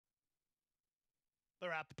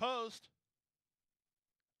They're at the post.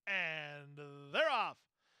 And they're off.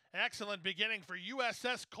 Excellent beginning for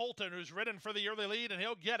USS Colton, who's ridden for the early lead, and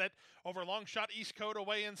he'll get it over long shot East Coast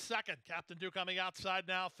away in second. Captain Duke on the outside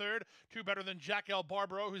now third. Two better than Jack L.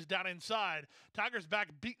 Barbaro, who's down inside. Tigers back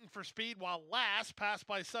beaten for speed, while last passed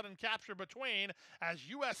by sudden capture between as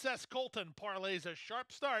USS Colton parlays a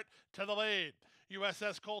sharp start to the lead.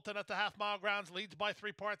 USS Colton at the half-mile grounds leads by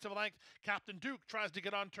 3 parts of a length. Captain Duke tries to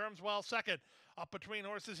get on terms while second. Up between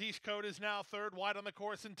horses, East Coast is now third, wide on the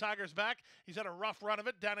course and Tigers back. He's had a rough run of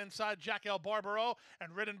it down inside Jack L. Barbaro,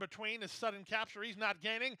 and ridden between is sudden capture. He's not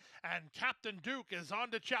gaining, and Captain Duke is on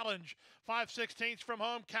to challenge. 5/16 from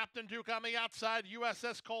home, Captain Duke on the outside.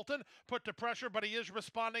 USS Colton put to pressure, but he is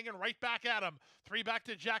responding and right back at him. 3 back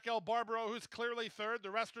to Jack L. Barbaro, who's clearly third.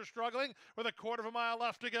 The rest are struggling with a quarter of a mile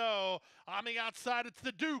left to go. On the outside, it's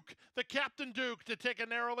the Duke, the Captain Duke, to take a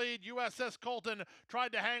narrow lead. USS Colton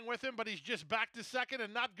tried to hang with him, but he's just back to second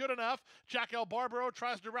and not good enough. Jack L. Barbaro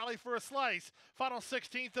tries to rally for a slice. Final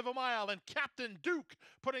 16th of a mile, and Captain Duke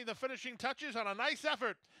putting the finishing touches on a nice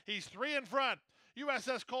effort. He's 3 in front.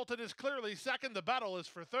 USS Colton is clearly second. The battle is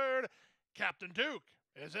for third. Captain Duke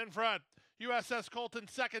is in front. USS Colton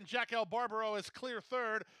second. Jack L. Barbaro is clear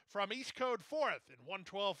third from East Coast fourth in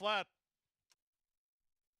 112 flat.